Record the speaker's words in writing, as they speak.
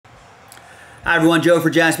Hi everyone, Joe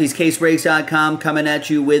for JaspysCaseBreaks.com coming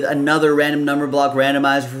at you with another random number block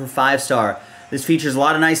randomizer for 5-star. This features a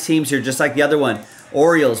lot of nice teams here, just like the other one.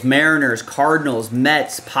 Orioles, Mariners, Cardinals,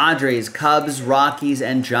 Mets, Padres, Cubs, Rockies,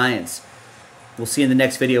 and Giants. We'll see in the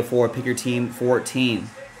next video for Pick Your Team 14.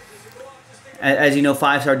 As you know,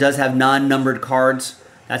 5-star does have non-numbered cards.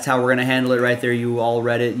 That's how we're going to handle it right there. You all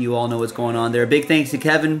read it. You all know what's going on there. Big thanks to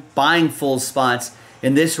Kevin buying full spots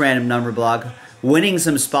in this random number block, winning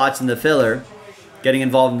some spots in the filler, getting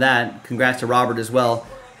involved in that. Congrats to Robert as well.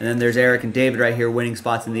 And then there's Eric and David right here winning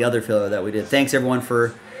spots in the other filler that we did. Thanks everyone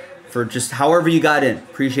for just however you got in.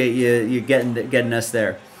 Appreciate you getting us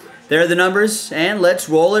there. There are the numbers, and let's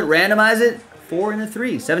roll it, randomize it. 4 and a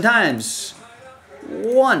 3, 7 times.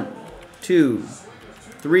 1, 2,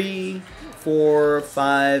 3, 4,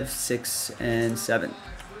 5, 6, and 7.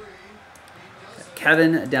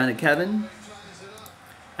 Kevin down at Kevin.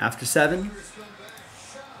 After 7.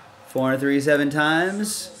 4 and a 3, 7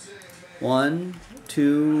 times. 1,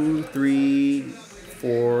 2, 3,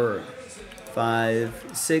 4,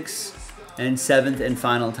 5, 6, and 7th and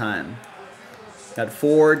final time. Got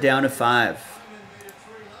 4 down to 5.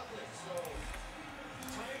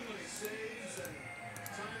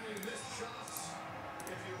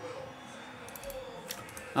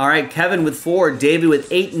 All right, Kevin with 4, David with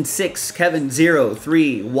 8 and 6, Kevin 0,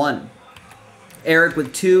 3, 1. Eric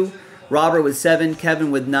with 2, Robert with 7,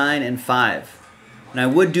 Kevin with 9 and 5. And I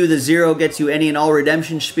would do the 0 gets you any and all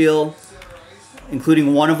redemption spiel,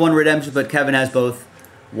 including 1 of 1 redemption, but Kevin has both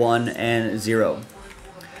 1 and 0.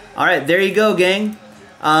 All right, there you go, gang.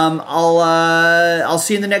 I'll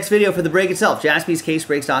see you in the next video for the break itself.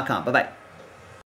 JaspysCaseBreaks.com. Bye-bye.